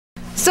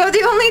So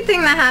the only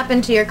thing that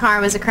happened to your car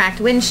was a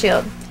cracked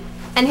windshield,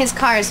 and his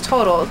car is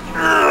totaled.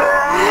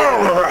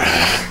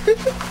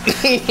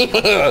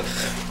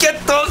 Get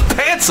those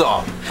pants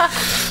off!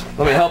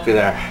 Let me help you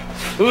there.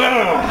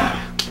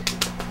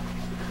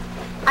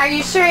 Are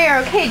you sure you're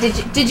okay?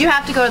 Did you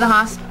have to go to the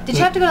hospital? Did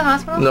you have to go to the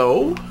hospital?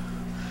 No.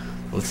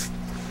 What's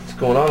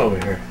going on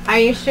over here? Are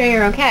you sure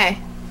you're okay?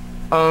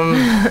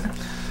 I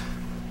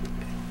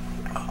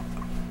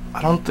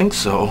don't think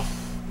so.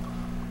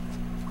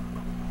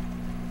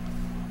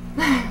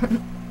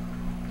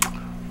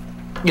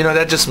 You know,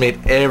 that just made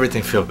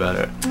everything feel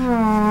better.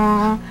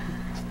 Aww.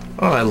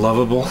 Oh, I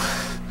lovable.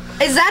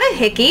 Is that a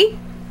hickey?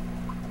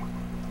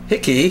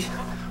 Hickey?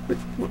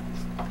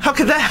 How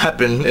could that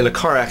happen in a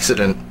car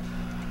accident?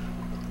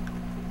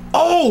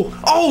 Oh!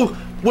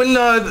 When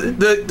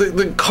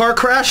the car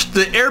crashed,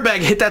 the airbag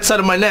hit that side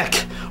of my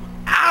neck.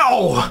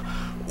 Ow!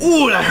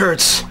 Ooh, that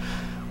hurts.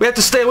 We have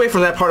to stay away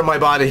from that part of my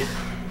body.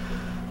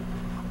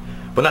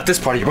 But not this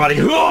part of your body.